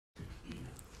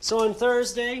So on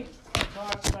Thursday, we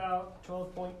talked about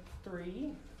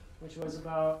 12.3, which was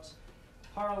about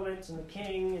Parliament and the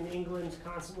King and England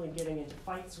constantly getting into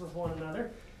fights with one another.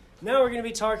 Now we're going to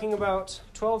be talking about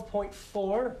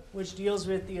 12.4, which deals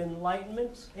with the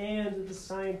Enlightenment and the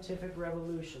scientific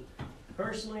revolution.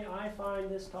 Personally, I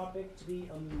find this topic to be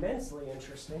immensely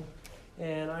interesting,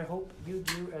 and I hope you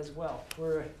do as well.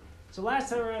 So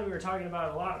last time around we were talking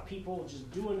about a lot of people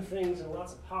just doing things and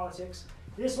lots of politics.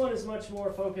 This one is much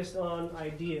more focused on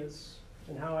ideas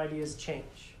and how ideas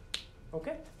change.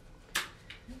 Okay?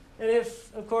 And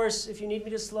of course, if you need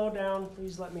me to slow down,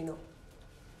 please let me know.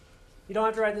 You don't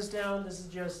have to write this down. This is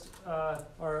just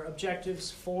our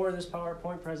objectives for this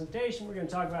PowerPoint presentation. We're going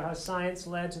to talk about how science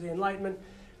led to the Enlightenment.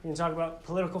 We're going to talk about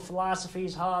political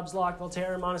philosophies, Hobbes, Locke,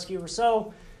 Voltaire, Montesquieu,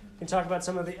 Rousseau. We're going to talk about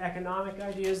some of the economic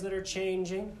ideas that are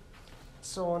changing,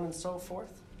 so on and so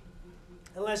forth.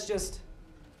 And let's just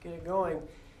get it going.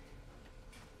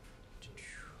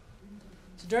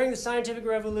 So during the scientific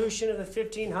revolution of the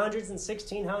 1500s and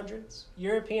 1600s,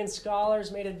 European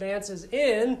scholars made advances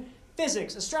in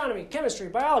physics, astronomy, chemistry,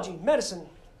 biology, medicine,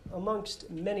 amongst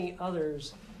many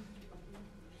others.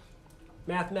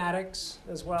 Mathematics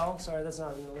as well. Sorry, that's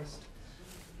not on the list.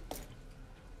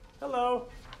 Hello.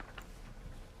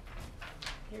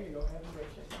 Here you go. Have a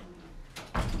great day.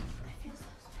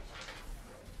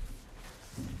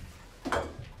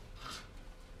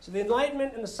 So the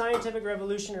Enlightenment and the scientific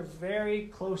revolution are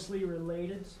very closely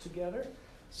related together.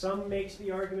 Some makes the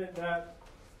argument that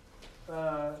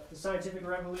the scientific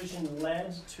revolution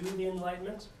led to the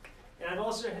Enlightenment. And I've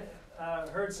also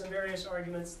heard some various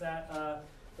arguments that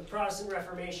the Protestant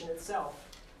Reformation itself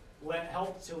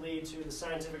helped to lead to the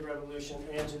scientific revolution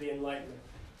and to the Enlightenment,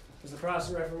 because the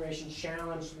Protestant Reformation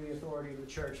challenged the authority of the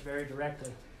church very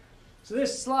directly. So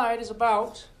this slide is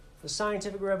about the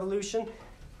scientific revolution.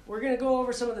 We're going to go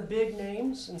over some of the big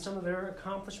names and some of their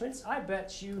accomplishments. I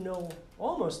bet you know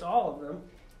almost all of them.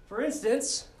 For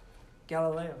instance,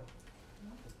 Galileo.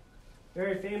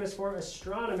 Very famous for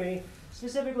astronomy.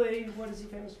 Specifically, what is he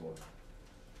famous for?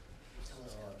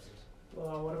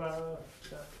 Well, what about,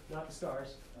 not the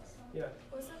stars? Yeah.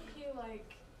 Wasn't he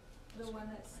like the one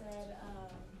that said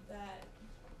that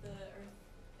the Earth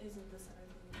isn't the center of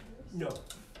the universe?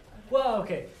 No. Well,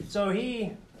 okay. So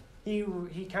he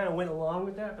kind of went along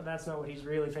with that, but that's not what he's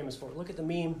really famous for. Look at the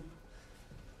meme.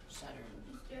 Saturn.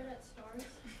 You stared at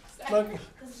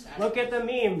stars? Look at the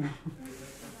meme.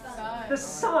 The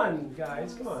sun,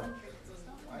 guys. Come on.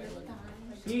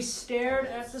 He stared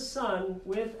at the sun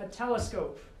with a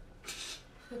telescope.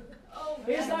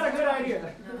 It's not a good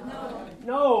idea.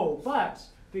 No, but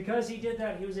because he did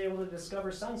that, he was able to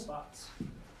discover sunspots.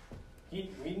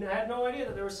 We had no idea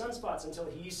that there were sunspots until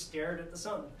he stared at the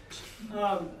sun.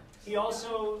 He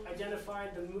also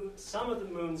identified some of the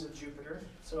moons of Jupiter.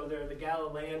 So they're the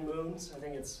Galilean moons. I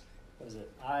think it's, what is it,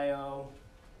 Io,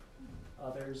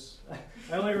 others.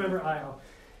 I only remember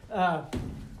Io.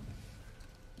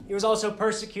 He was also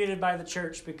persecuted by the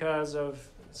church because of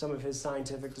some of his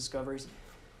scientific discoveries.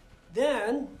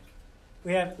 Then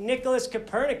we have Nicholas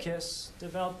Copernicus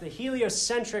developed the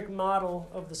heliocentric model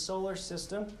of the solar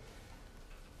system.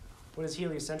 What does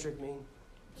heliocentric mean?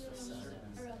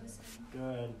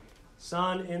 Good.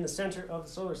 Sun in the center of the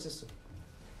solar system.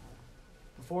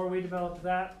 Before we developed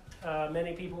that,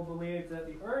 many people believed that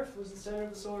the Earth was the center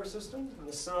of the solar system, and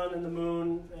the sun and the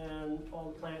moon and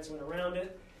all the planets went around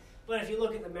it. But if you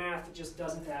look at the math, it just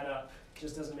doesn't add up. It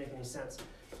just doesn't make any sense.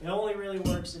 It only really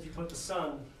works if you put the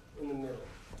sun in the middle.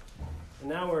 And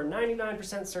now we're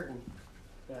 99% certain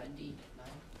that.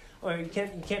 Oh, you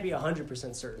can't be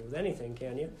 100% certain with anything,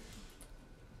 can you?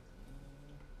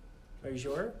 Are you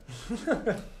sure?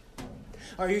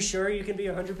 Are you sure you can be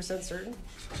 100% certain?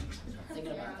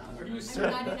 Are you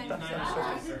certain?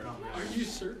 Are you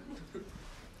certain?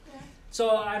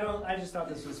 So I just thought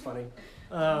this was funny.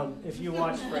 If you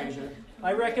watch Frasier,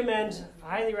 I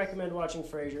highly recommend watching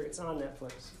Frasier. It's on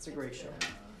Netflix. It's a great show.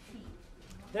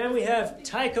 Then we have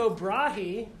Tycho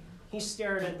Brahe. He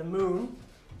stared at the moon.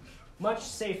 Much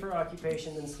safer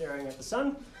occupation than staring at the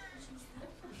sun.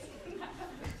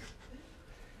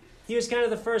 He was kind of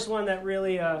the first one that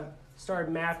really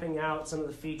started mapping out some of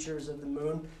the features of the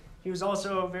moon. He was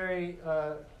also very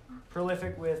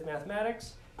prolific with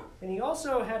mathematics. And he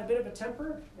also had a bit of a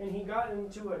temper, and he got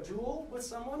into a duel with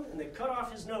someone, and they cut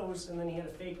off his nose, and then he had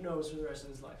a fake nose for the rest of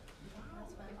his life.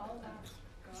 All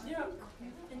that. Yeah.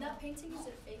 In that painting, is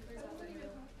it fake or is that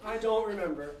real? I don't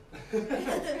remember.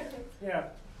 Yeah.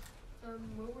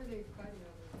 What were they fighting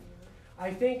over?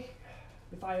 I think,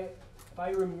 if I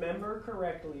remember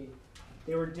correctly,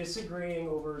 they were disagreeing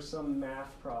over some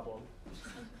math problem.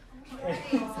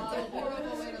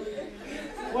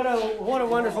 what a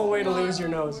wonderful way to lose your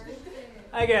nose.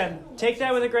 Again, take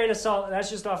that with a grain of salt. That's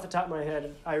just off the top of my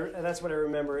head. That's what I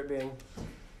remember it being.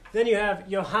 Then you have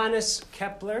Johannes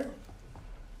Kepler.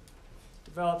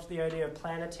 Developed the idea of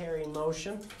planetary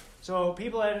motion. So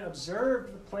people had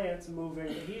observed the planets moving,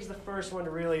 but he's the first one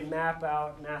to really map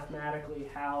out mathematically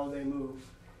how they move.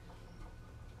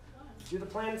 Do the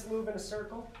planets move in a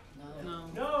circle? No.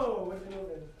 No. What do they move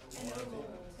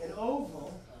in? An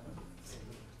oval.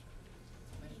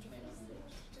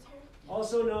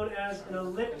 Also known as an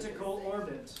elliptical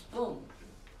orbit. Boom.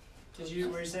 Were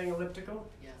you saying elliptical?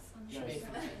 Yes. Nice.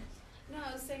 No,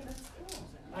 I was saying that's cool.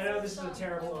 I know this is a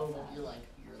terrible oval. You're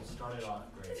Started off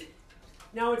great.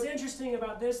 Now, what's interesting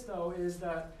about this, though, is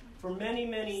that for many,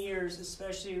 many years,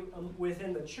 especially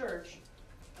within the church,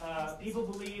 people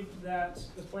believed that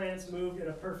the planets moved in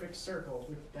a perfect circle.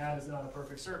 That is not a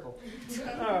perfect circle.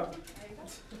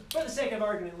 For the sake of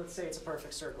argument, let's say it's a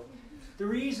perfect circle. The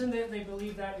reason that they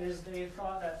believed that is they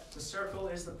thought that the circle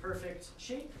is the perfect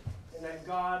shape, and that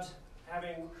God,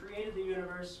 having created the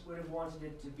universe, would have wanted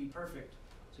it to be perfect,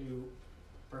 to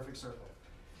perfect circle.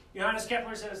 Johannes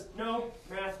Kepler says, no,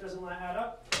 math doesn't add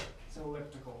up. It's an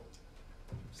elliptical.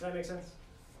 Does that make sense?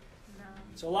 No.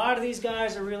 So a lot of these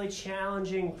guys are really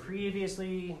challenging previous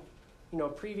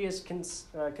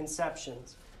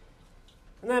conceptions.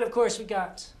 And then, of course, we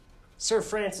got Sir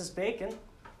Francis Bacon.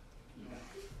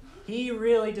 He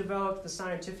really developed the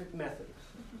scientific method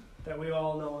that we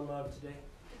all know and love today.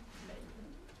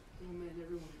 Oh man,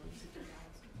 everyone loves it.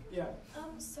 Yeah.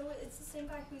 So it's the same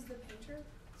guy who's the painter?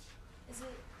 Is it?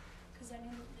 Because I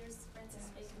know there's Francis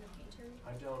Bacon, the painter.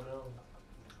 I don't know.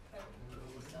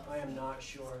 I am not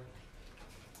sure.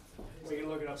 We can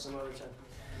look it up some other time.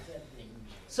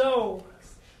 So,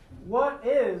 what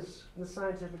is the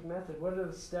scientific method? What are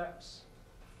the steps?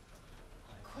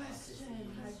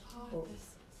 Question, hypothesis.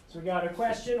 So we got a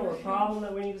question or a problem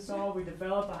that we need to solve. We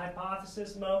develop a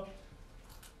hypothesis, Mo.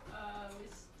 We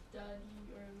study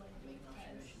or make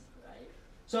tests, right?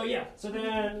 So yeah, so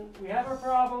then we have our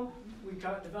problem. We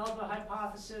develop a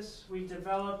hypothesis. We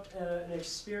develop an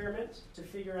experiment to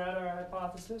figure out our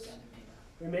hypothesis.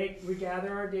 We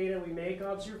gather our data. We make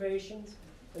observations,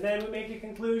 and then we make a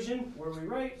conclusion. Were we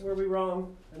right? Were we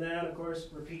wrong? And then, of course,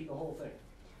 repeat the whole thing.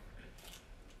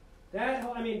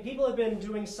 People have been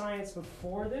doing science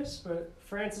before this, but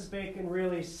Francis Bacon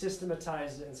really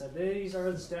systematized it and said, these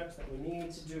are the steps that we need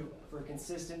to do for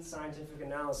consistent scientific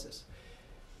analysis.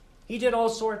 He did all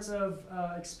sorts of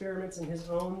experiments in his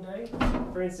own day.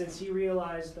 For instance, he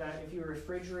realized that if you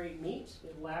refrigerate meat,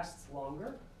 it lasts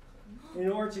longer. In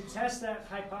order to test that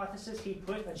hypothesis, he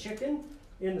put a chicken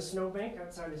in the snowbank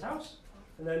outside his house,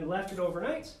 and then left it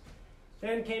overnight,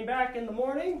 then came back in the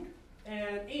morning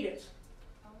and ate it.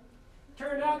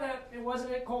 Turned out that it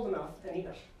wasn't cold enough, and he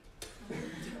died.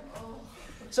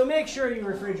 So make sure you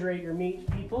refrigerate your meat,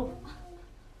 people.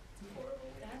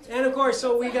 And of course,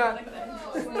 so we got...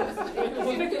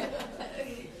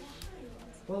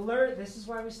 Well, this is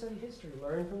why we study history.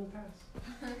 Learn from the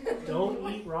past. Don't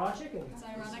eat raw chicken. It's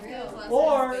ironic.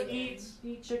 Or eat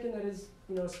chicken that is,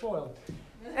 spoiled.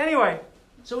 Anyway,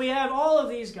 so we have all of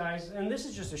these guys, and this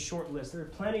is just a short list. There are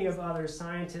plenty of other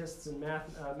scientists and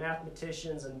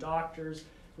mathematicians and doctors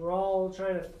who are all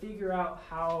trying to figure out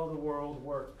how the world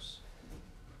works.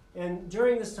 And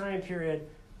during this time period,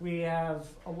 we have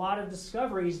a lot of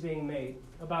discoveries being made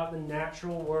about the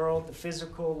natural world, the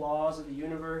physical laws of the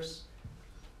universe.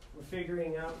 We're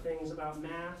figuring out things about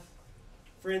math.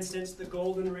 For instance, the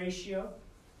golden ratio,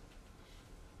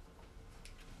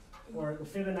 or the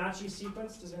Fibonacci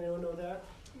sequence. Does anyone know that?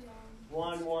 Yeah.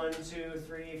 1, 1, 2,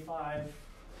 3, 5,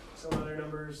 some other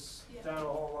numbers down a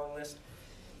whole long list.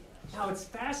 Now, it's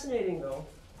fascinating, though,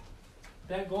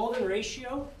 that golden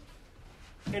ratio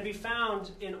can be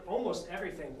found in almost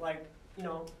everything, like,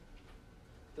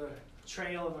 the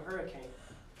trail of a hurricane,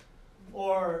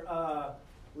 or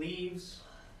leaves,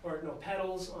 or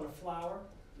petals on a flower.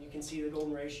 You can see the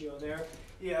golden ratio there.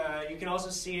 Yeah, you can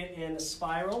also see it in the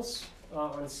spirals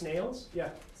on snails. Yeah.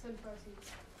 Sunflower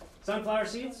seeds. Sunflower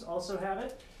seeds also have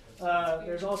it.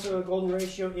 There's also a golden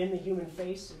ratio in the human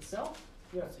face itself.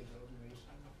 Yeah.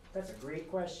 That's a great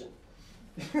question.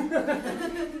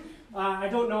 I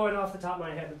don't know it off the top of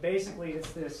my head, but basically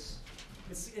it's this.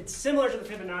 It's similar to the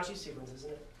Fibonacci sequence,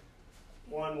 isn't it?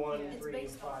 1, 1, 3,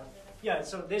 5. Yeah,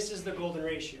 so this is the golden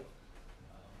ratio.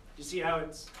 You see how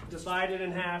it's divided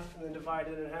in half, and then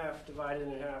divided in half, divided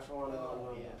in half, on and on and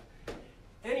on.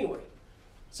 Anyway,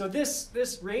 so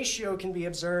this ratio can be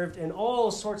observed in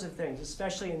all sorts of things,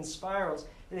 especially in spirals.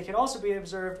 And it can also be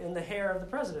observed in the hair of the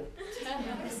president.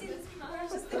 I see this. I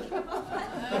was just thinking about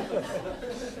that.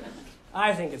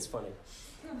 I think it's funny.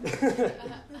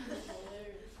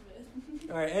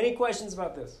 All right, any questions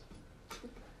about this?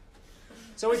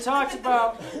 So we talked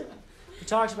about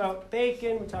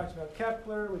Bacon, we talked about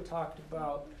Kepler, we talked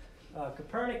about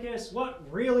Copernicus. What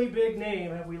really big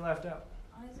name have we left out?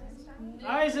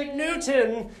 Isaac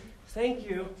Newton. Thank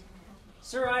you.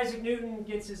 Sir Isaac Newton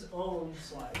gets his own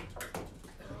slide.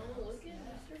 Oh, look at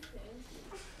Mr.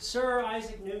 Fancy. Sir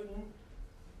Isaac Newton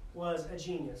was a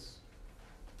genius.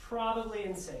 Probably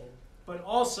insane, but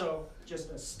also just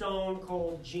a stone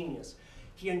cold genius.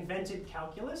 He invented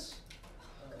calculus.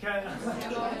 Okay.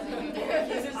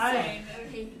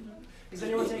 Is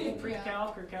anyone taking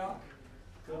pre-calc or calc?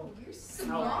 Go.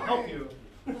 I'll help you.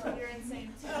 You're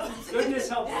insane too. Goodness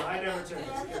help you. I never took it.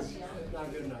 It's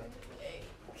not good enough.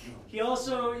 He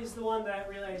also is the one that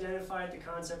really identified the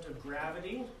concept of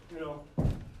gravity. You know,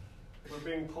 we're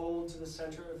being pulled to the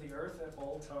center of the earth at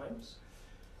all times.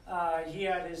 He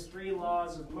had his 3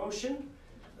 laws of motion.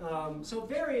 So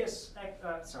various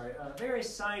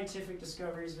scientific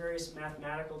discoveries, various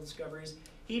mathematical discoveries.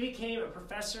 He became a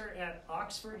professor at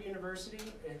Oxford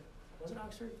University. Was it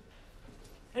Oxford?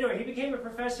 Anyway, he became a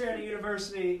professor at a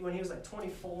university when he was like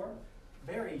 24.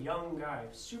 Very young guy,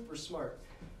 super smart.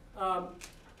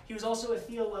 He was also a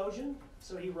theologian,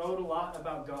 so he wrote a lot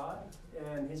about God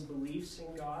and his beliefs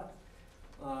in God.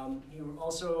 He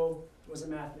also was a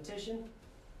mathematician,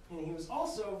 and he was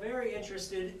also very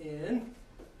interested in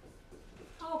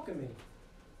alchemy.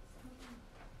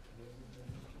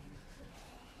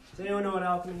 Does anyone know what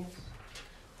alchemy is?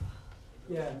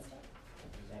 Yeah.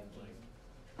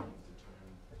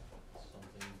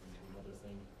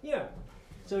 Yeah.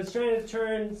 So it's trying to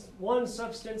turn one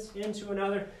substance into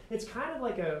another. It's kind of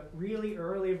like a really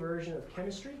early version of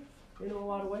chemistry in a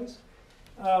lot of ways.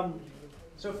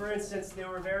 So for instance, they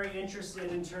were very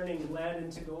interested in turning lead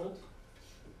into gold.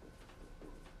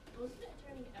 Wasn't it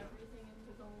turning everything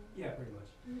into gold? Yeah, pretty much.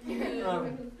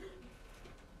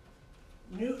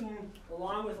 Newton,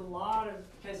 along with a lot of,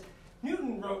 because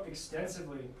Newton wrote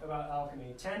extensively about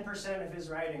alchemy. 10% of his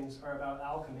writings are about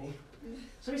alchemy.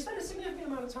 So he spent a significant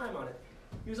amount of time on it.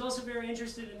 He was also very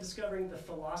interested in discovering the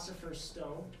Philosopher's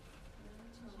Stone,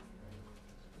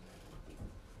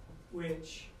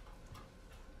 which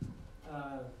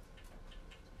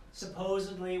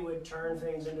supposedly would turn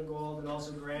things into gold and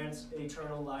also grants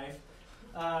eternal life.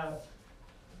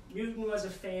 Newton was a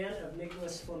fan of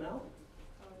Nicholas Flamel.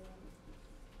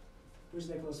 Who's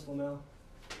Nicholas Flamel?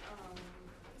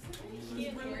 He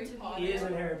is Harry Potter. He is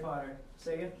in Harry Potter.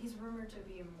 Say it. He's rumored to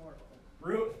be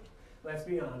immortal. Let's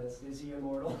be honest. Is he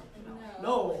immortal?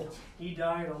 No. He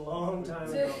died a long time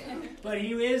ago. But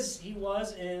he was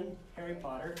in Harry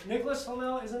Potter. Nicholas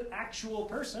Flamel is an actual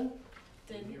person.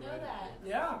 Didn't know that.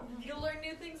 Yeah. You learn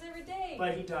new things every day.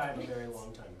 But he died a very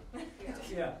long time ago.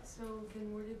 Yeah. So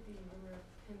then where did the rumor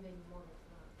of him being immortal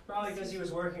come from? Probably because he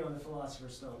was working on the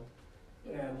Philosopher's Stone.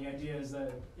 And the idea is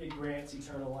that it grants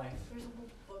eternal life. There's a whole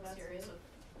book series of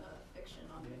fiction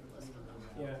on Nicholas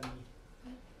Flamel. Yeah.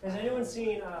 Has anyone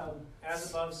seen As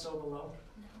Above, So Below?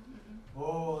 No.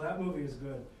 Oh, that movie is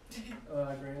good.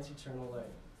 Grants eternal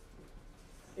life.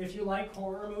 If you like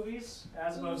horror movies,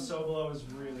 As Above, So Below is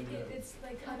really good. It's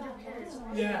like under parents.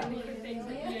 Yeah.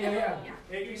 Yeah.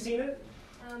 Have you seen it?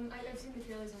 I've seen the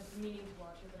trailers and I've been meaning to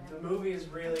watch it, but I The haven't. movie is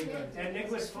really good. And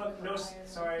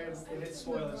sorry if it's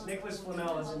spoilers. Nicholas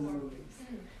Flamel is in the movie.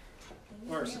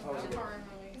 Or supposedly.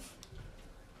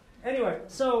 Anyway,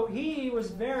 so he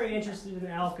was very interested in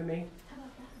alchemy,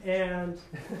 and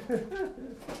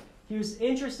he was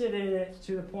interested in it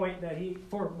to the point that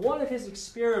for one of his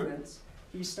experiments,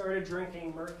 he started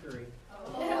drinking mercury.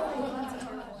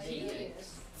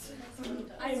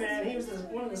 Hey man, he was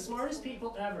one of the smartest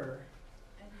people ever.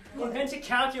 He invented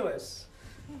calculus.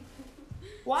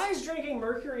 Why is drinking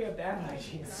mercury a bad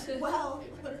idea? Well,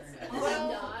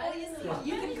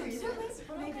 You can freeze it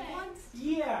maybe once.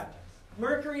 Yeah.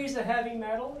 Mercury is a heavy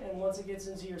metal, and once it gets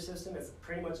into your system, it's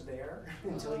pretty much there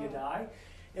until you die.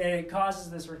 And it causes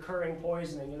this recurring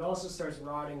poisoning. It also starts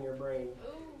rotting your brain.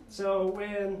 So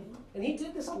and he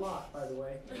did this a lot, by the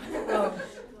way. How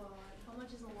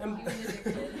much is a lot?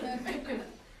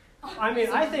 I mean,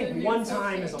 I think one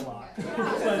time is a lot.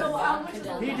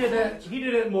 But he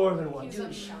did it more than once. So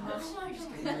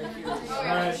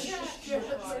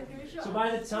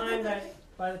by the time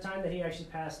that he actually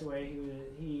passed away,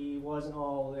 he wasn't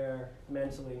all there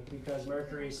mentally because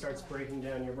mercury starts breaking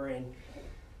down your brain.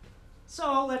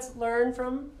 So let's learn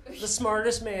from the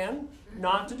smartest man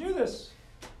not to do this.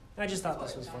 I just thought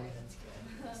this was funny.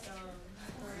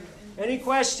 Any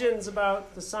questions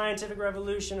about the scientific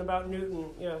revolution, about Newton?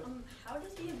 Yeah. How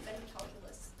did he invent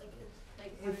calculus?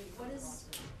 What is?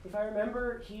 If I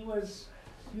remember, he was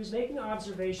he was making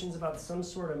observations about some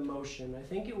sort of motion. I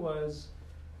think it was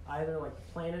either like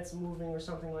planets moving or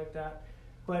something like that.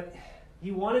 But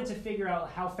he wanted to figure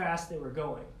out how fast they were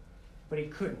going, but he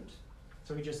couldn't.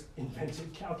 So he just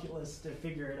invented calculus to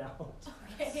figure it out.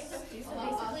 Okay. So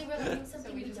basically, we're looking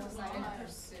something we decided to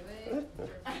pursue it for no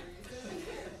reason.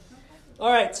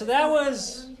 All right, so that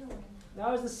was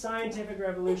the scientific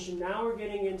revolution. Now we're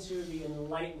getting into the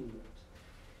Enlightenment.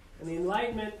 And the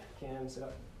Enlightenment, Cam, sit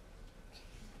up.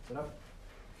 Sit up.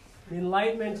 The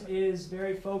Enlightenment is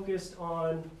very focused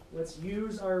on let's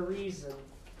use our reason,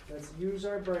 let's use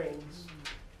our brains.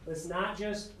 Let's not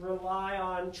just rely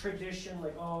on tradition,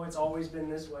 like, oh, it's always been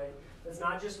this way. Let's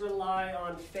not just rely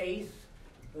on faith.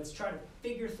 Let's try to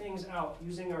figure things out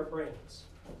using our brains.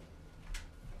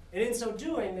 And in so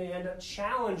doing, they end up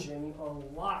challenging a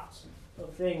lot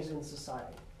of things in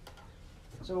society.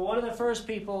 So one of the first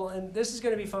people, and this is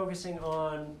going to be focusing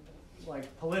on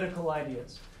like political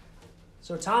ideas.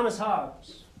 So Thomas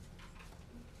Hobbes.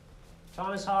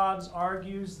 Thomas Hobbes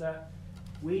argues that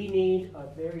we need a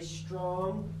very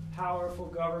strong, powerful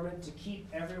government to keep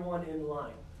everyone in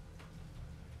line.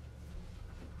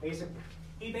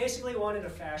 He basically wanted a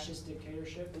fascist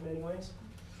dictatorship in many ways.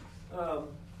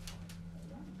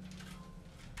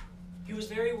 He was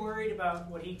very worried about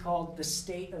what he called the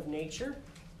state of nature.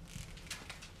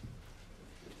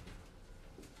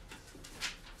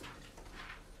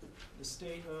 The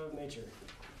state of nature.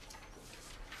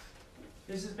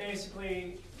 This is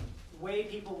basically the way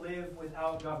people live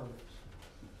without government.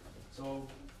 So,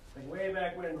 like way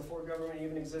back when, before government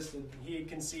even existed, he had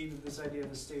conceived of this idea of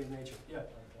the state of nature. Yeah.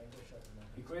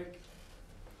 Be quick.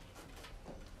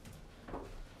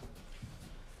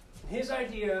 His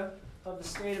idea of the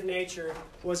state of nature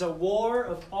was a war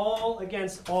of all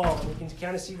against all. And we can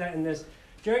kind of see that in this.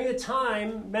 During the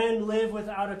time, men lived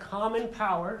without a common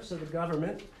power, so the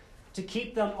government, to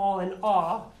keep them all in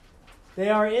awe. They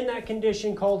are in that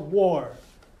condition called war.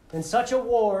 And such a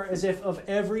war as if of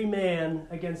every man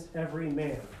against every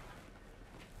man.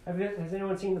 Has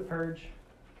anyone seen The Purge?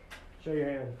 Show your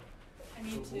hand. I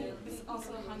need to. It's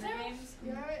also Hunger Games.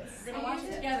 We're gonna watch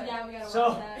it together. Yeah, we gotta So-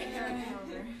 watch that.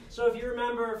 So if you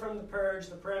remember from The Purge,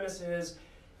 the premise is,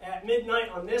 at midnight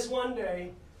on this one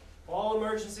day, all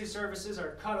emergency services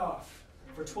are cut off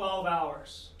for 12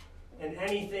 hours, and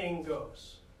anything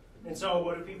goes. And so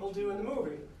what do people do in the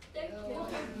movie?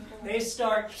 They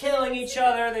start killing each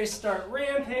other, they start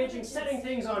rampaging, setting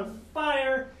things on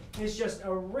fire. It's just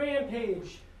a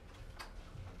rampage.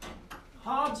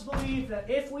 Hobbes believed that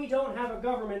if we don't have a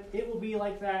government, it will be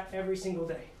like that every single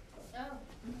day.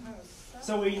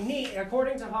 So we need,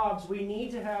 according to Hobbes, we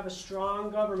need to have a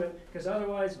strong government because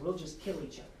otherwise we'll just kill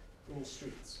each other in the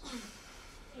streets.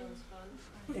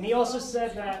 And he also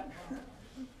said that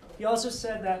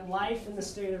life in the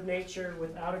state of nature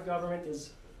without a government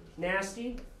is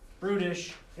nasty,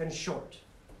 brutish, and short.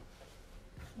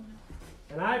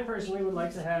 And I personally would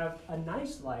like to have a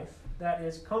nice life that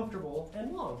is comfortable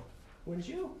and long. Wouldn't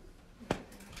you?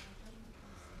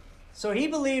 So he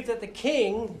believed that the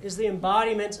king is the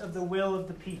embodiment of the will of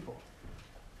the people.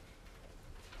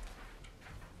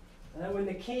 And that when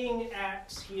the king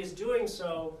acts, he is doing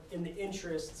so in the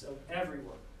interests of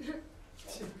everyone.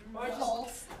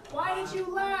 Why did you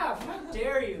laugh? How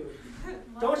dare you?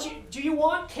 Do you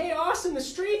want chaos in the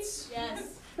streets?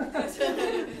 Yes. Cool, just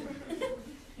have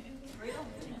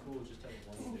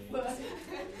one day.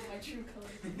 My true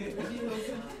colors.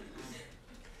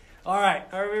 All right,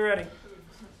 are we ready?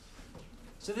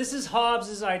 So this is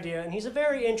Hobbes' idea, and he's a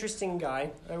very interesting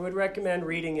guy. I would recommend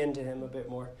reading into him a bit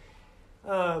more.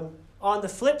 On the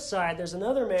flip side, there's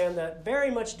another man that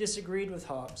very much disagreed with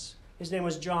Hobbes. His name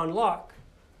was John Locke,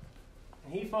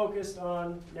 and he focused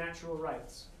on natural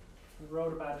rights. He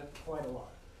wrote about it quite a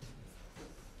lot.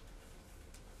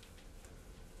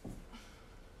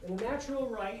 And the natural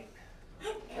right,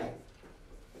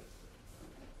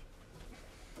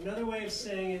 another way of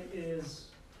saying it is,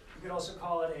 you could also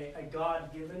call it a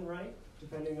God-given right,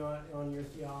 depending on your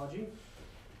theology.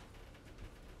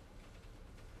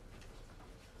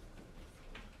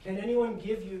 Can anyone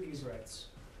give you these rights?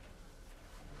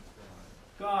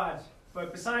 God.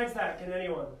 But besides that, can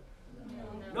anyone?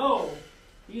 No.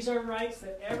 These are rights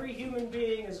that every human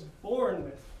being is born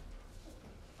with.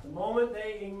 The moment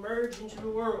they emerge into the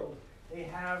world, they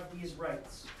have these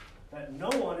rights that no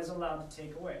one is allowed to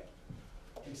take away.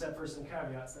 Except for some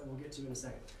caveats that we'll get to in a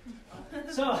second.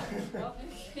 So,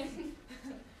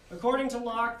 according to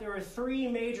Locke, there are three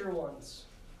major ones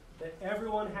that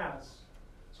everyone has.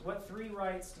 So what three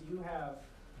rights do you have?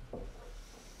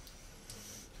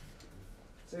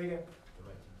 Say again. The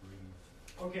right to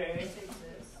breathe. Okay.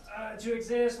 to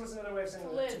exist. What's another way of saying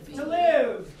To that? live. To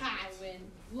live. I win.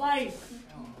 Life.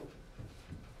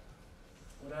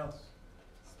 What else?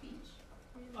 Speech.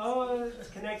 Oh, it's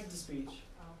connected to speech.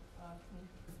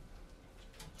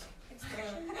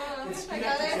 It's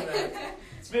connected to that.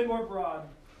 It's a bit more broad.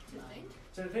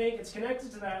 To think, it's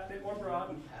connected to that, a bit more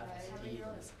broad.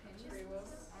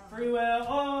 Free will.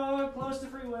 Oh, close to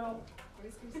free will.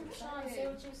 Sean, say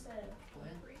what you said.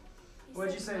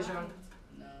 What'd you say, Sean?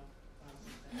 No.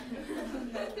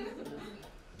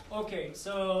 Okay,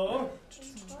 so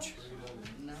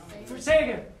No. say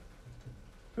again.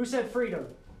 Who said freedom?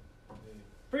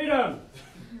 Freedom.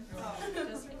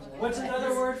 What's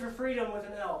another word for freedom with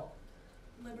an L?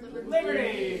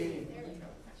 Liberty.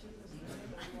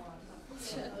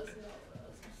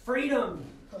 Freedom,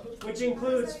 which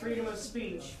includes freedom of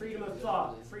speech, freedom of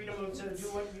thought, freedom to do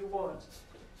what you want.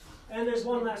 And there's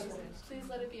one last one. Please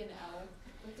let it be an L.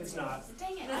 It's not.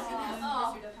 Dang it.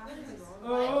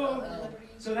 Oh,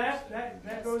 so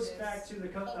that goes back to the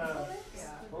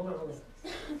hold on.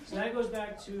 So that goes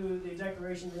back to the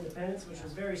Declaration of Independence, which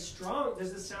was very strong.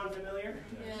 Does this sound familiar?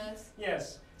 Yes.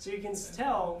 Yes. So you can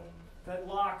tell that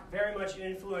Locke very much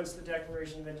influenced the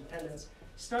Declaration of Independence.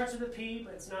 Starts with a P,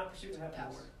 but it's not pursuit of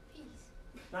happiness. Peace.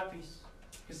 Not peace.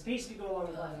 Because peace could go along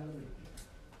with life and liberty.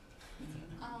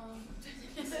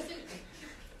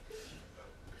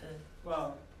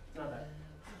 Well, not that.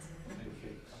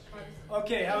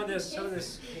 Okay, how about this? How about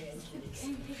this?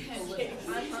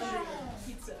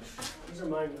 Pizza. These are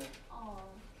mine now.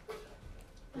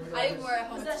 I wore a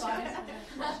home spot.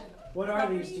 What are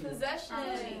these two? Possession.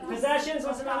 Possessions,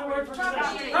 what's another word for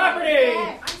possession? Property. Property!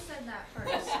 I said that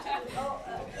first.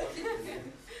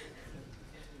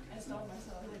 I stole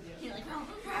myself. You're like, oh,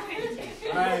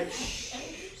 Alright,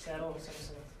 settle.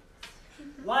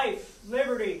 Life,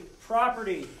 liberty,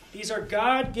 property. These are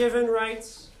God-given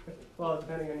rights. Well,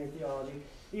 depending on your theology.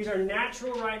 These are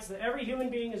natural rights that every human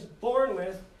being is born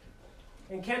with.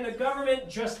 And can the government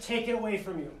just take it away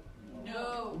from you?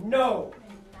 No. No.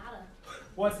 Nada.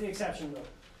 What's the exception, though?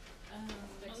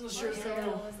 Unless you're a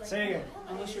criminal. Say again.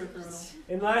 Unless you're a criminal.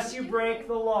 Unless you break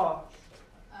the law.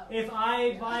 Oh. If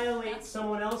I violate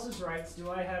someone else's rights, do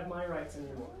I have my rights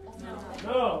anymore? No.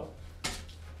 No. This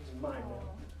is mine now.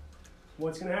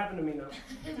 What's going to happen to me now?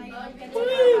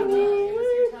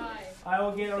 I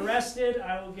will get arrested.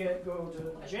 I will go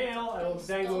to jail. I will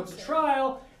then go to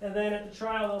trial. And then at the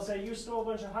trial, they'll say, you stole a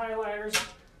bunch of highlighters.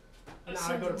 And now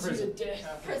I go to prison.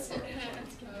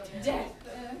 Death.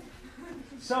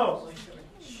 So,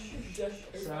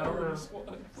 settle now.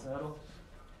 Settle.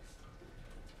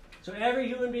 So every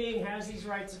human being has these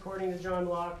rights according to John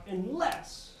Locke,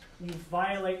 unless you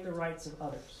violate the rights of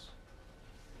others.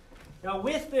 Now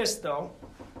with this, though,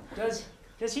 does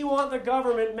he want the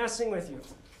government messing with you?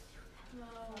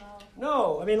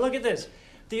 No. I mean, look at this.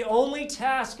 The only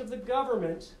task of the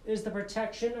government is the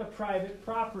protection of private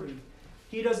property.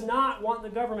 He does not want the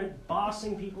government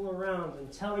bossing people around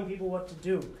and telling people what to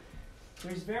do.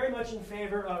 He's very much in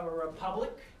favor of a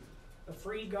republic, a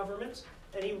free government,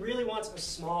 and he really wants a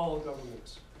small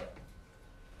government.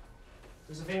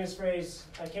 There's a famous phrase,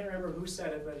 I can't remember who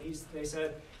said it, but they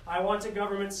said, I want a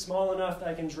government small enough that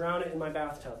I can drown it in my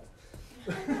bathtub.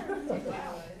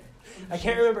 I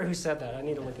can't remember who said that. I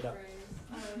need to look it up.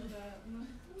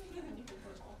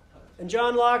 And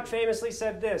John Locke famously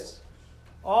said this,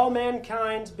 all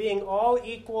mankind being all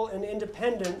equal and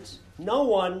independent, no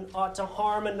one ought to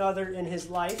harm another in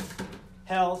his life,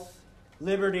 health,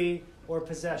 liberty, or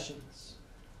possessions.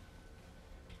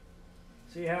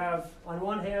 So you have, on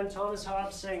one hand, Thomas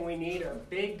Hobbes saying we need a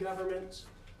big government.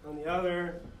 On the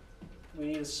other, we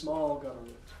need a small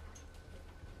government.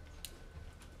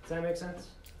 Does that make sense?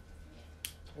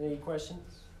 Any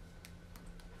questions?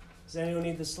 Does anyone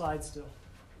need the slide still?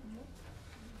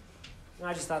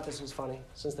 I just thought this was funny,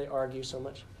 since they argue so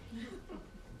much.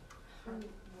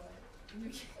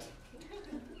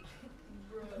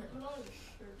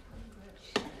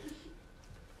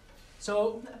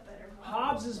 So,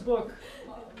 Hobbes' book,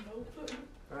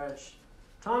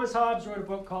 Thomas Hobbes wrote a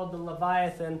book called The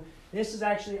Leviathan. This is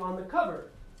actually on the cover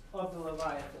of The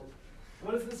Leviathan.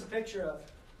 What is this a picture of?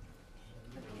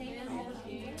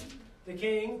 The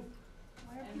king.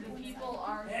 And the people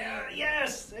are.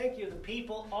 Yes, thank you. The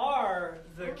people are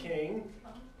the king.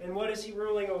 And what is he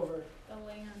ruling over? The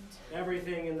land.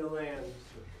 Everything in the land.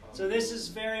 So this is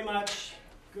very much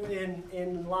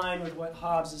in line with what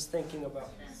Hobbes is thinking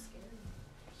about.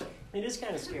 It is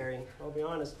kind of scary, I'll be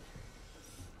honest.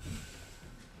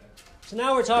 So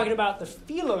now we're talking about the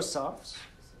philosophes.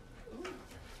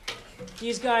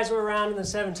 These guys were around in the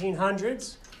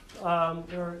 1700s.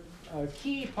 They were a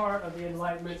key part of the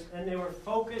Enlightenment, and they were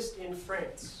focused in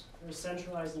France. They were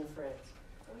centralized in France.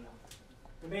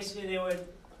 And basically, they would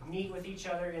meet with each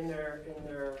other in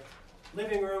their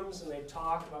living rooms, and they'd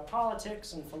talk about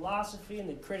politics and philosophy, and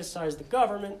they'd criticize the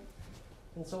government,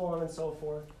 and so on and so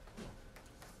forth.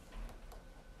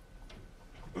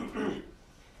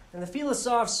 And the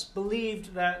philosophes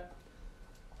believed that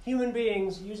human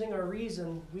beings, using our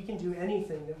reason, we can do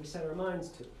anything that we set our minds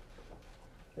to.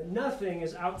 That nothing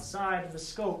is outside of the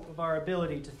scope of our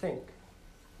ability to think.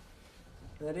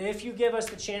 That if you give us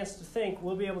the chance to think,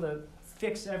 we'll be able to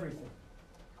fix everything.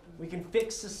 We can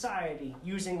fix society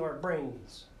using our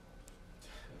brains.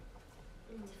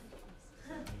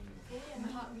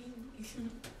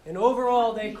 And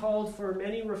overall, they called for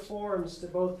many reforms to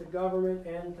both the government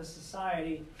and the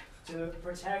society to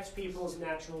protect people's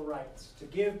natural rights, to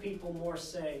give people more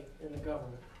say in the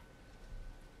government.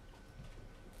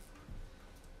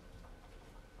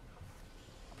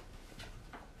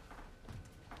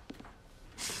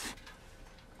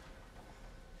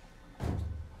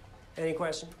 Any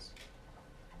questions?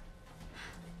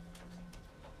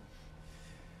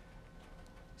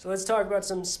 So let's talk about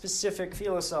some specific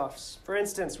philosophers. For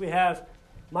instance, we have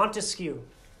Montesquieu.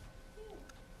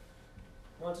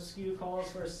 Montesquieu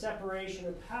calls for a separation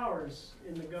of powers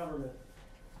in the government.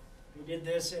 He did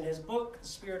this in his book, The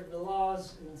Spirit of the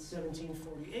Laws, in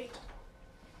 1748.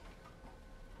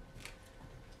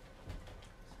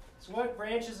 So what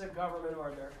branches of government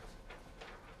are there?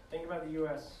 Think about the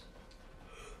U.S.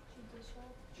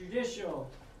 Judicial.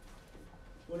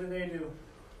 What do? They make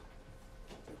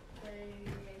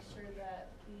sure that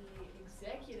the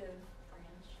executive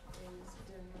branch is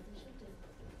doing what they should do.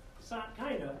 It's not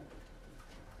kind of.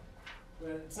 But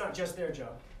it's not just their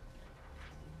job.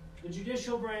 The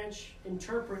judicial branch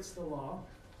interprets the law.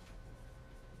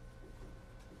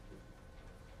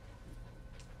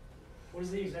 What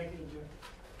does the executive do?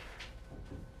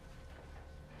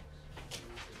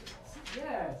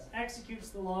 Yes, executes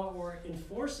the law or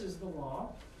enforces the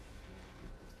law.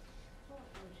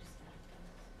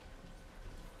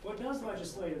 What does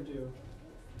legislative do?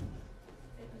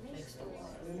 It makes the law.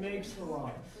 It makes the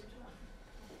law.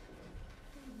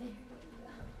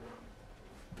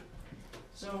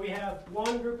 So we have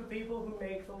one group of people who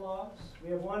make the laws. We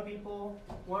have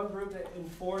one group that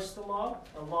enforce the law,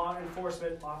 a law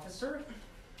enforcement officer.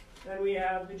 Then we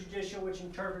have the judicial, which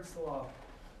interprets the law.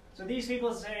 So these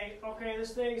people say, okay,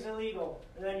 this thing is illegal.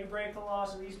 And then you break the law,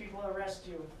 so these people arrest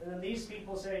you. And then these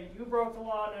people say, you broke the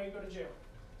law, now you go to jail.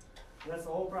 And that's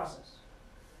the whole process.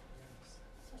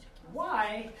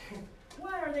 Why?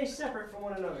 Why are they separate from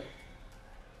one another?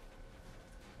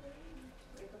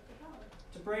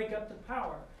 To break up the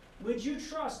power. Would you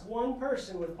trust one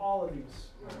person with all of these?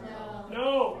 No.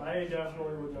 No, I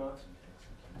definitely would not.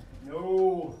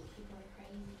 No.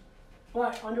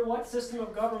 But under what system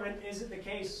of government is it the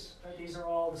case that these are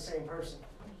all the same person?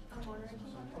 A monarchy.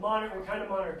 What kind of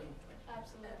monarchy?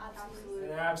 Absolute.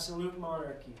 An absolute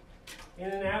monarchy. In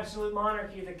an absolute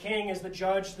monarchy, the king is the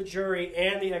judge, the jury,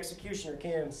 and the executioner.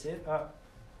 Kim, sit up.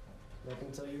 Look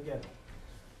until you get it.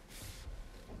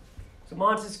 So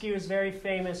Montesquieu is very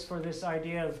famous for this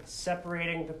idea of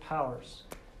separating the powers.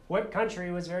 What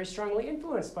country was very strongly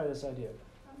influenced by this idea?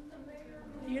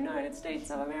 The United States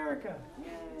of America. Yay!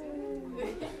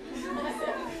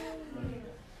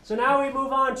 So now we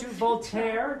move on to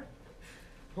Voltaire.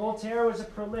 Voltaire was a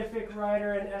prolific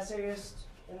writer and essayist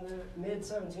in the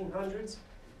mid-1700s.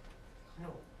 No,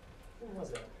 when was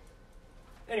that?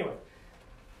 Anyway,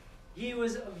 he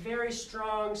was a very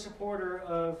strong supporter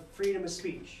of freedom of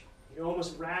speech. He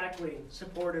almost radically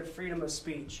supported freedom of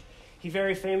speech. He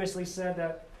very famously said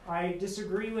that, I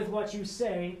disagree with what you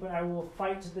say, but I will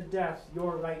fight to the death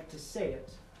your right to say it.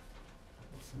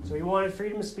 So he wanted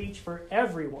freedom of speech for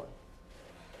everyone.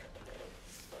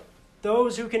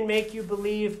 Those who can make you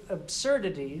believe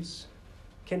absurdities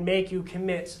can make you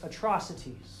commit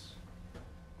atrocities.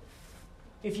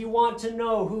 If you want to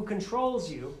know who controls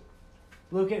you,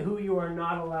 look at who you are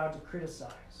not allowed to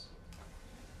criticize.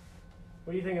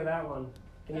 What do you think of that one?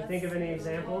 Can you think of any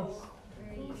examples?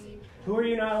 Who are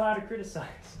you not allowed to criticize?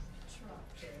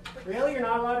 Really? You're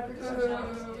not allowed to criticize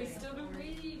Trump? We still do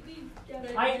we get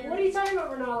it. What are you talking about?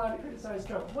 We're not allowed to criticize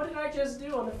Trump. What did I just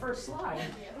do on the first slide?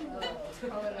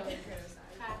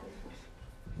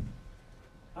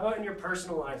 How about in your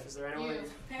personal life? Is there anyone?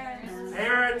 Parents.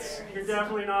 Parents. You're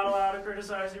definitely not allowed to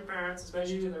criticize your parents,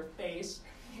 especially to their face.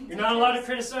 You're not allowed to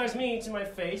criticize me to my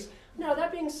face. Now,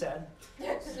 that being said, you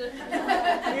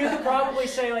could probably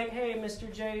say, like, hey,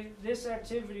 Mr. J, this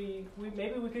activity,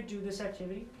 maybe we could do this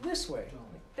activity this way.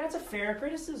 That's a fair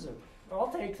criticism.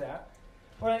 I'll take that.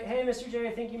 Or like, hey, Mr. J,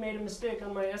 I think you made a mistake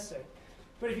on my essay.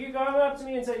 But if you come up to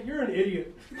me and say, you're an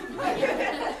idiot.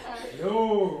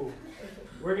 No.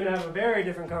 We're going to have a very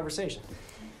different conversation.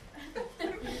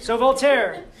 So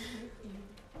Voltaire.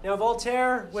 Now,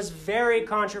 Voltaire was very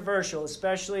controversial,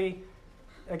 especially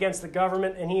against the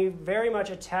government, and he very much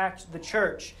attacked the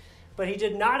church. But he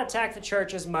did not attack the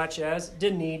church as much as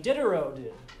Denis Diderot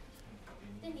did.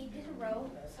 Denis Diderot.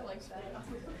 I like that.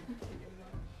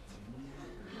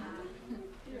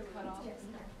 You're cut off.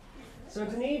 So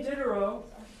Denis Diderot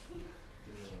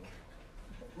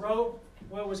wrote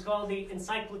what was called the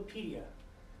Encyclopedia,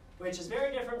 which is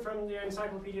very different from the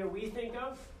encyclopedia we think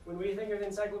of. When we think of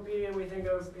encyclopedia, we think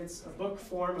of it's a book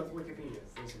form of Wikipedia,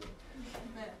 basically.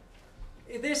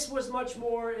 This was much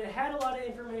more, it had a lot of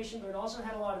information, but it also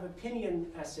had a lot of opinion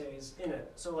essays in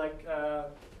it. So like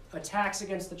attacks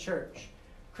against the church,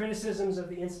 criticisms of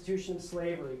the institution of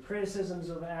slavery, criticisms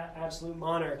of absolute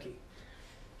monarchy.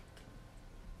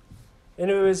 And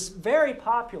it was very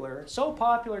popular, so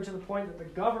popular to the point that the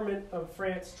government of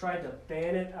France tried to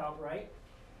ban it outright.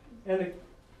 And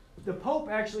the Pope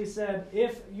actually said,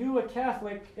 if a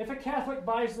Catholic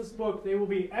buys this book, they will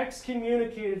be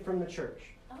excommunicated from the church.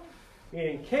 Oh.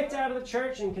 Meaning kicked out of the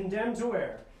church and condemned to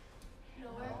where?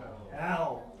 Nowhere.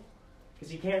 Hell.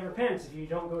 Because you can't repent if you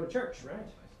don't go to church, right?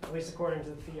 At least according to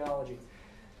the theology.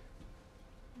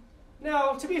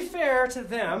 Now, to be fair to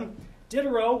them,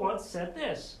 Diderot once said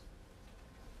this: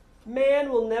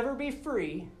 man will never be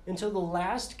free until the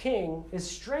last king is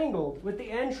strangled with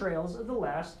the entrails of the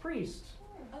last priest.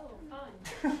 Oh,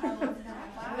 fun.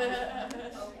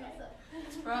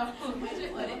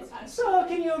 So,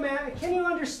 can you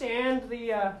understand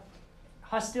the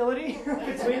hostility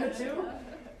between the two?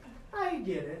 I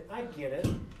get it.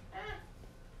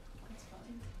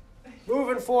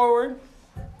 Moving forward,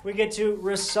 we get to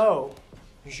Rousseau,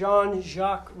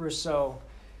 Jean-Jacques Rousseau.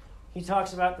 He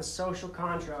talks about the social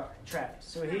contract.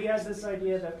 So he has this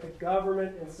idea that the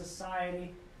government and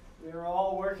society, we are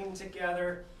all working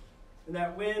together, and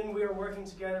that when we are working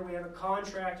together, we have a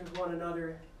contract with one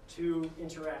another to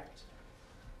interact.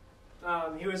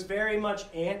 He was very much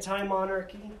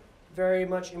anti-monarchy, very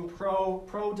much in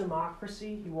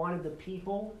pro-democracy. He wanted the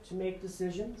people to make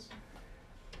decisions.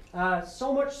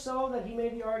 So much so that he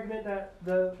made the argument that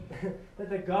that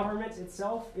the government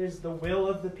itself is the will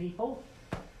of the people.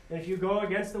 And if you go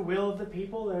against the will of the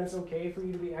people, then it's okay for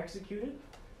you to be executed.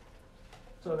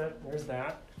 So there's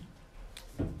that.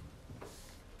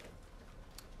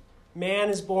 Man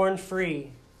is born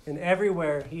free, and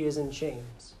everywhere he is in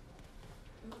chains.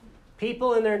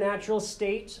 People in their natural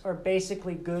state are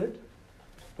basically good,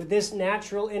 but this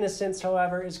natural innocence,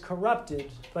 however, is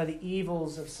corrupted by the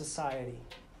evils of society.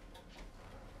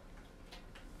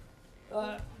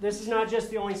 This is not just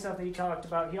the only stuff that he talked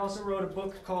about. He also wrote a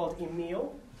book called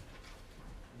Emile.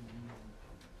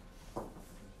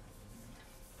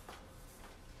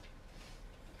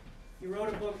 He wrote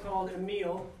a book called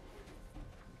Emile,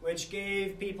 which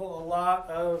gave people a lot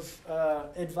of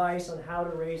advice on how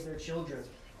to raise their children,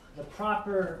 the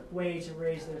proper way to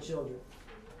raise their children.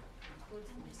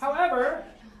 However,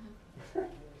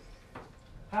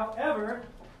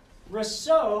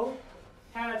 Rousseau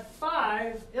had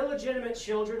 5 illegitimate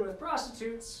children with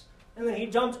prostitutes, and then he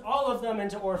dumped all of them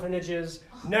into orphanages,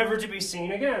 never to be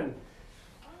seen again.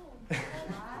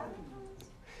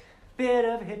 Bit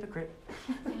of a hypocrite.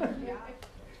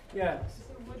 Yeah.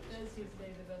 So what does he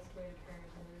say the best way to parent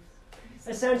is?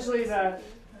 Essentially that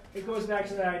it goes back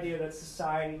to the idea that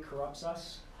society corrupts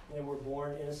us and we're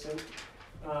born innocent.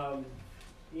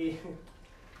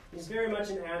 He's very much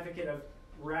an advocate of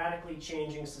radically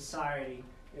changing society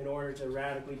in order to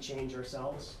radically change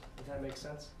ourselves, if that makes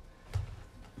sense.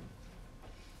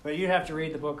 But you have to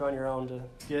read the book on your own to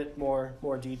get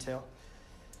more detail.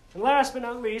 And last but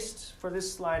not least, for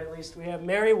this slide at least, we have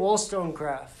Mary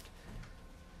Wollstonecraft,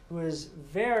 who is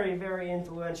very, very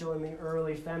influential in the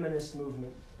early feminist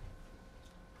movement.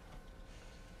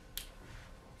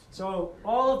 So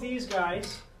all of these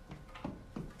guys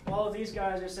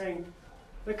are saying,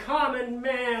 the common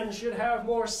man should have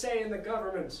more say in the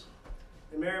government.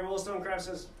 And Mary Wollstonecraft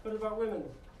says, what about women?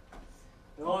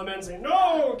 And all the men say,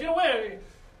 no, get away,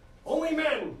 only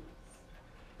men.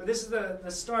 But this is the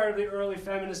start of the early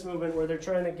feminist movement where they're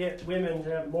trying to get women to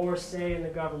have more say in the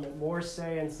government, more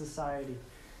say in society.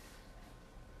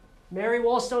 Mary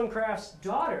Wollstonecraft's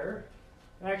daughter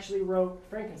actually wrote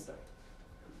Frankenstein.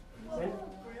 And,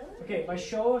 okay, by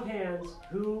show of hands,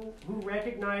 who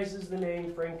recognizes the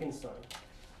name Frankenstein?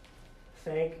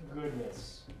 Thank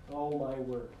goodness. Oh my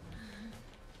word.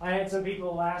 I had some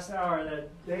people last hour that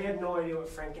they had no idea what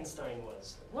Frankenstein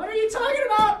was. What are you talking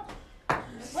about?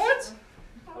 What?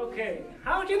 Okay,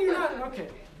 how can you not? Okay.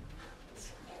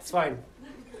 It's fine.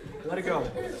 Let it go.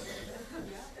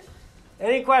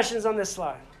 Any questions on this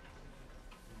slide?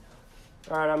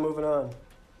 All right, I'm moving on.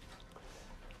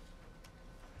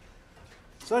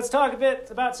 So let's talk a bit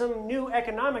about some new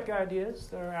economic ideas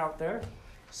that are out there,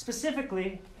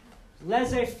 specifically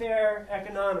laissez-faire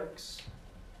economics.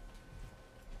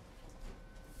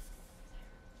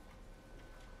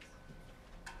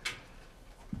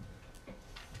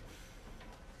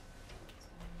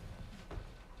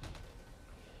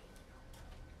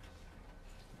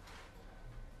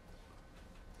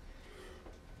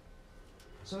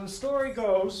 So the story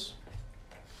goes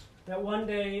that one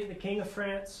day the King of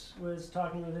France was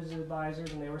talking with his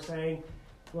advisors and they were saying,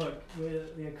 look,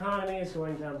 the economy is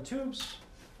going down the tubes.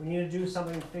 We need to do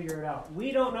something to figure it out.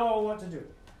 We don't know what to do.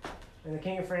 And the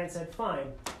King of France said,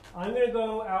 fine, I'm going to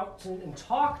go out and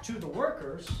talk to the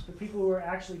workers, the people who are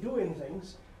actually doing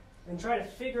things, and try to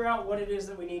figure out what it is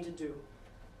that we need to do.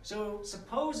 So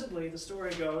supposedly, the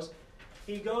story goes,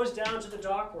 he goes down to the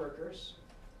dock workers,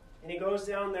 and he goes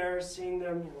down there seeing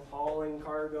them hauling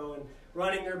cargo and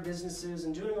running their businesses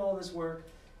and doing all this work.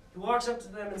 He walks up to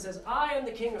them and says, I am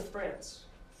the King of France.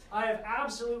 I have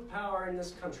absolute power in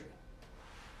this country.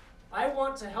 I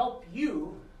want to help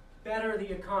you better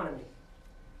the economy.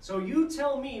 So you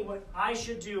tell me what I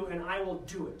should do and I will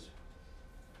do it.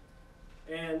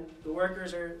 And the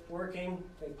workers are working,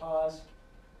 they pause,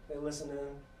 they listen to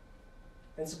him.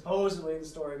 And supposedly, the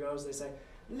story goes, they say,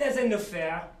 laissez-nous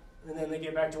faire, and then they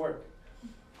get back to work.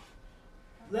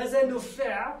 Laissez-nous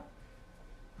faire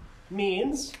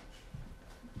means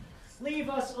leave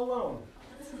us alone.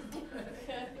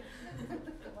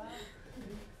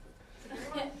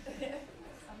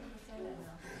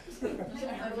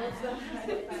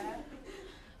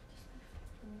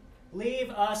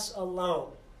 Leave us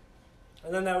alone.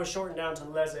 And then that was shortened down to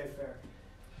laissez-faire.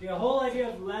 The whole idea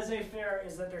of laissez-faire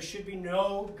is that there should be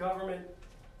no government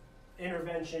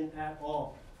intervention at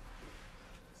all.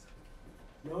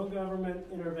 No government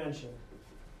intervention.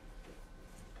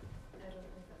 I don't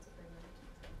think that's a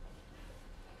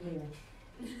very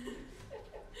nice.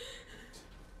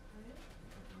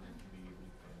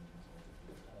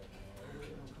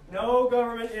 No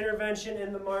government intervention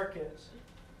in the market.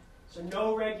 So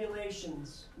no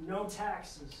regulations, no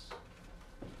taxes.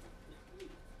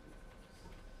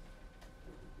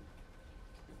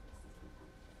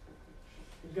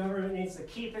 The government needs to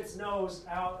keep its nose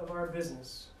out of our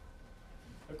business,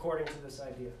 according to this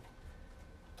idea.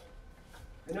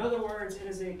 In other words, it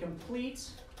is a complete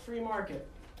free market.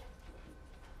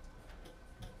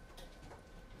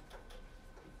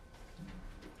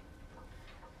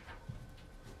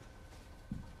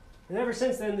 And ever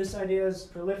since then, this idea has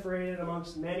proliferated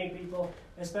amongst many people,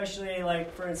 especially,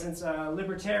 like, for instance,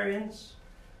 libertarians,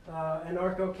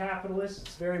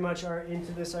 anarcho-capitalists very much are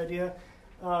into this idea.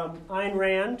 Ayn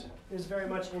Rand is very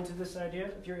much into this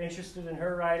idea. If you're interested in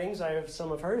her writings, I have some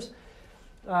of hers.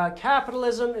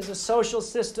 Capitalism is a social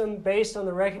system based on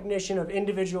the recognition of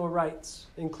individual rights,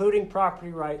 including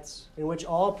property rights, in which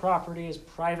all property is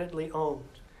privately owned.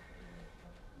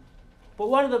 But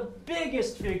one of the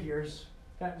biggest figures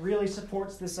that really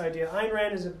supports this idea, Ayn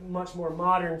Rand is a much more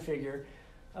modern figure,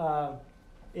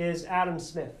 is Adam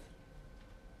Smith.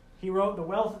 He wrote The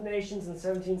Wealth of Nations in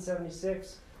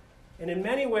 1776, and in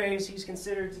many ways he's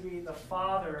considered to be the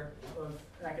father of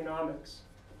economics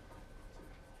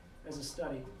as a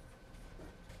study.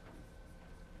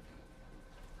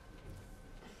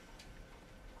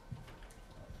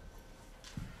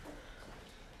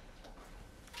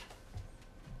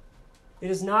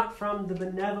 It is not from the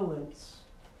benevolence.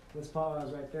 Let's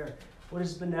pause right there. What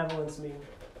does benevolence mean?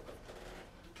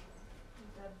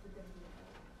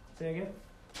 Say again?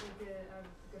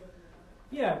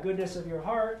 Yeah, goodness of your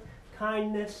heart,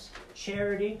 kindness,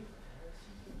 charity.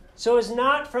 So it's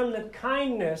not from the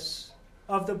kindness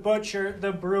of the butcher,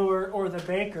 the brewer, or the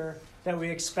baker that we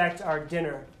expect our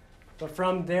dinner, but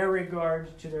from their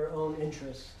regard to their own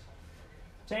interest.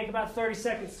 Take about 30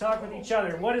 seconds to talk with each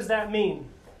other. What does that mean?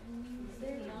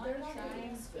 They're not trying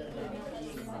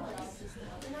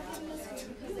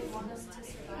because they want us to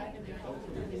survive and because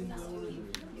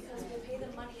we'll pay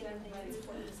them money and they can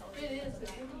support themselves. It is.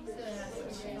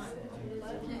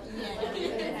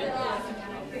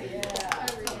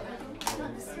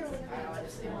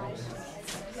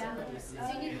 So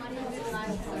you need money to live.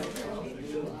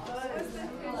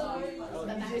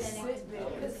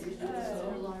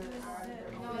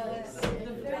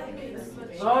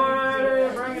 All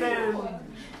right, bring it in.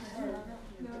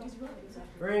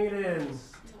 Bring it in.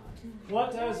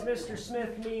 What does Mr.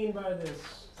 Smith mean by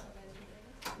this?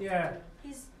 Yeah.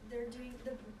 They're doing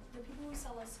the the people who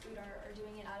sell us food are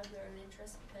doing it out of their own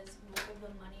interest because we'll give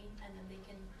them money and then they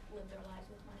can live their lives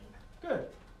with money. Good.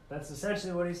 That's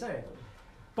essentially what he's saying.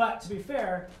 But to be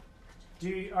fair,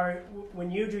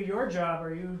 when you do your job,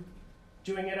 are you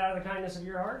doing it out of the kindness of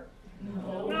your heart?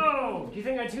 No. No. Do you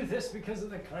think I do this because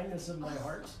of the kindness of my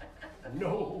heart?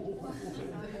 No.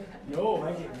 No,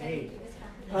 I get paid.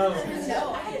 He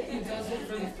does it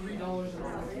for the $3 an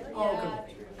hour. Oh, come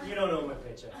on. You don't know my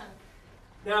paycheck.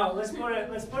 Now, let's put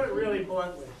it really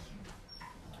bluntly.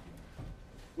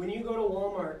 When you go to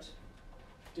Walmart,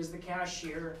 does the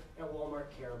cashier at Walmart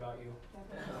care about you?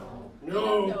 I No.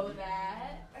 don't know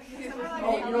that.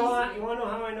 Oh, you know what? You want to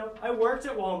know how I know? I worked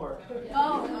at Walmart.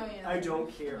 Oh, yeah. I don't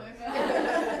care.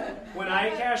 When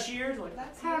I cashiered, like,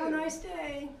 have a nice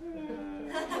day.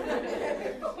 Then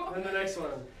the next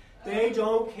one. They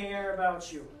don't care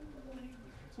about you.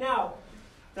 Now,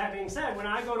 that being said, when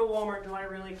I go to Walmart, do I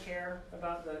really care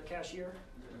about the cashier?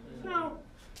 No.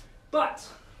 But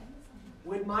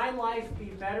would my life be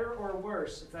better or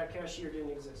worse if that cashier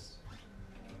didn't exist?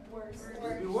 Worse. It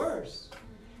would be worse.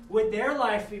 Would their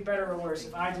life be better or worse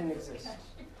if I didn't exist?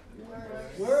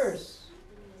 Worse. Worse.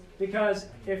 Because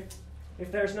if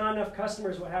there's not enough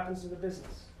customers, what happens to the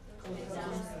business?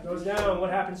 It goes down.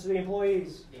 What happens to the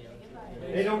employees?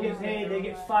 They don't get paid. They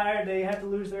get fired. They have to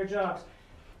lose their jobs.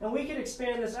 And we could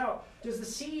expand this out. Does the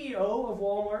CEO of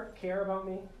Walmart care about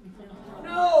me?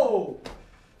 No.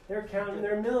 They're counting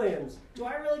their millions. Do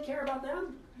I really care about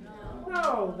them?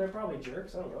 No. They're probably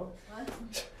jerks. I don't know.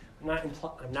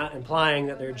 I'm not implying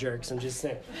that they're jerks. I'm just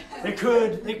saying they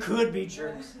could be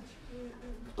jerks.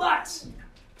 But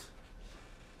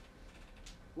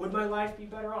would my life be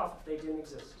better off if they didn't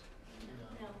exist?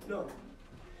 No.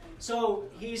 So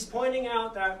he's pointing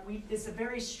out that it's a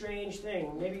very strange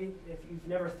thing. Maybe if you've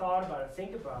never thought about it,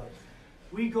 think about it.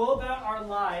 We go about our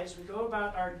lives, we go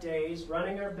about our days,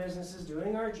 running our businesses,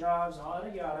 doing our jobs,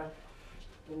 yada yada.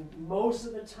 And most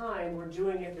of the time, we're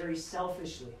doing it very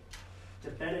selfishly to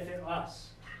benefit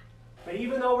us. But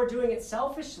even though we're doing it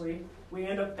selfishly, we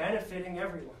end up benefiting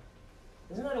everyone.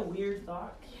 Isn't that a weird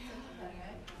thought? Yeah.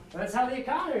 That's how the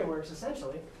economy works,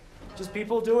 essentially. Just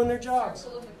people doing their jobs.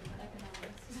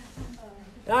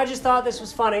 And I just thought this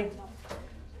was funny.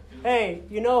 Hey,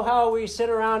 you know how we sit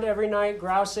around every night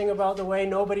grousing about the way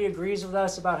nobody agrees with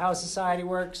us about how society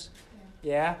works?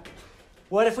 Yeah?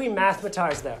 What if we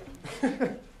mathematize that?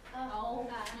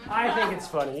 I think it's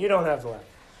funny. You don't have to laugh.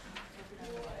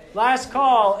 Last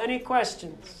call. Any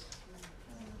questions?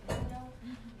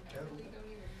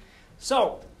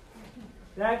 So,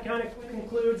 that kind of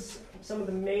concludes some of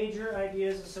the major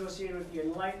ideas associated with the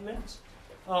Enlightenment.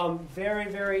 Very,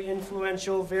 very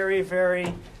influential, very,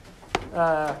 very...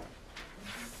 I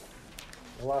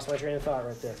lost my train of thought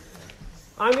right there.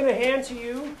 I'm going to hand to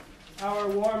you our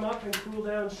warm-up and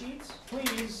cool-down sheets.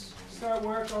 Please start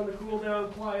work on the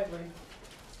cool-down quietly.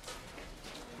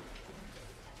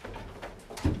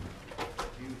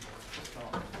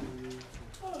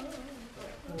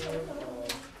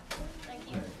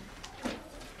 Thank you.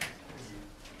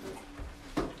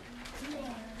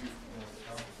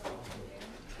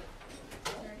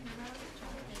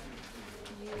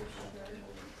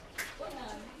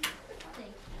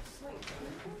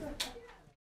 Thank you.